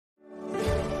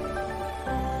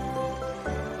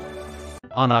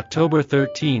On October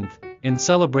 13th, in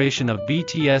celebration of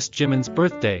BTS Jimin's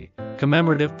birthday,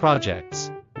 commemorative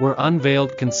projects were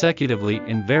unveiled consecutively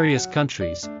in various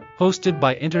countries, hosted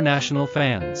by international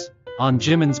fans. On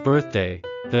Jimin's birthday,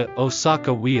 the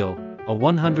Osaka Wheel, a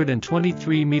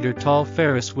 123-meter-tall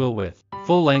Ferris wheel with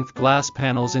full-length glass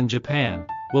panels in Japan,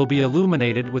 will be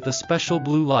illuminated with a special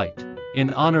blue light.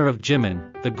 In honor of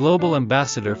Jimin, the global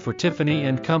ambassador for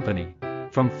Tiffany & Company,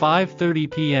 from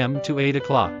 5:30 p.m. to 8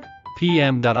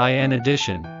 p.m. In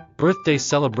addition, birthday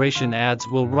celebration ads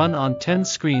will run on 10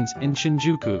 screens in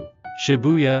Shinjuku,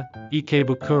 Shibuya,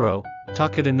 Ikebukuro,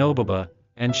 Takadanobaba,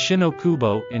 and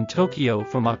Shinokubo in Tokyo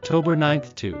from October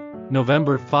 9th to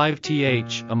November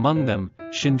 5th. Among them,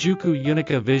 Shinjuku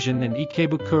Unica Vision and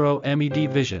Ikebukuro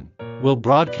MED Vision will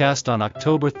broadcast on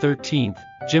October 13th,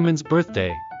 Jimin's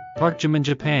birthday, Park Jimin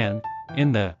Japan,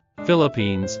 in the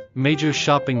Philippines, major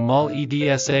shopping mall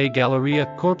EDSA Galleria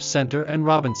Corp Center and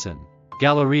Robinson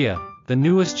Galleria, the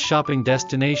newest shopping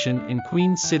destination in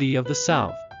Queen City of the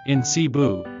South, in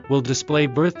Cebu, will display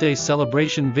birthday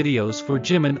celebration videos for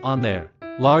Jimin on their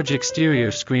large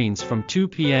exterior screens from 2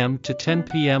 p.m. to 10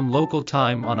 p.m. local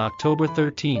time on October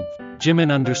 13th.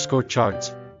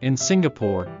 Jimin_charts, in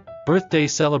Singapore, birthday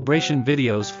celebration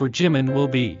videos for Jimin will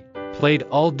be played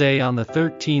all day on the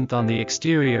 13th on the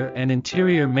exterior and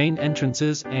interior main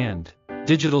entrances and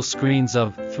digital screens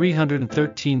of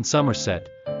 313 Somerset,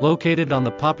 located on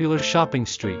the popular shopping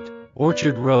street,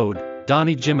 Orchard Road,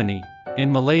 Donny Jiminy.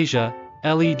 In Malaysia,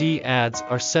 LED ads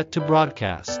are set to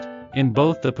broadcast in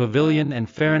both the Pavilion and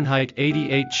Fahrenheit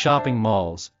 88 shopping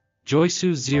malls.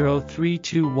 Joysu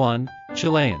 0321,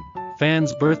 Chilean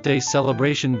fans' birthday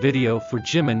celebration video for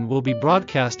Jimin will be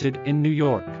broadcasted in New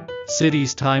York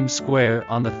City's Times Square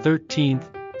on the 13th,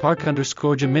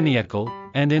 Park_Jiminiacal,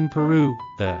 and in Peru,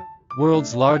 the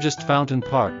world's largest fountain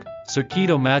park,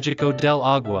 Circuito Mágico del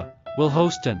Agua, will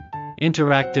host an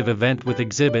interactive event with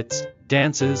exhibits,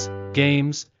 dances,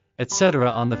 games,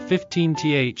 etc. on the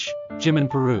 15th, Jimin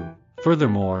Peru.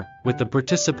 Furthermore, with the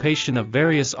participation of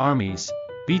various armies,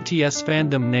 BTS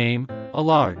fandom name, a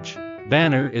large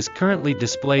banner is currently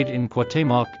displayed in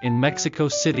Cuauhtémoc in Mexico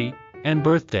City, and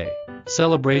birthday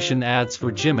celebration ads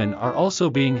for Jimin are also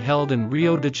being held in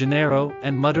Rio de Janeiro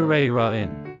and Madureira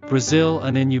in Brazil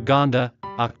and in Uganda.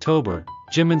 October,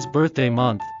 Jimin's birthday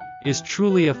month, is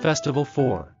truly a festival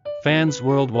for fans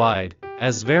worldwide,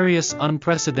 as various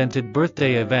unprecedented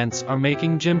birthday events are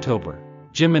making Jimtober,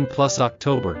 Jimin plus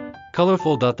October,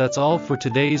 colorful. That's all for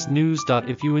today's news.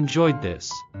 If you enjoyed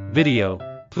this video,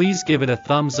 please give it a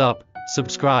thumbs up,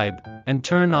 subscribe, and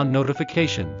turn on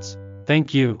notifications.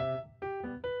 Thank you.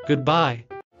 Goodbye.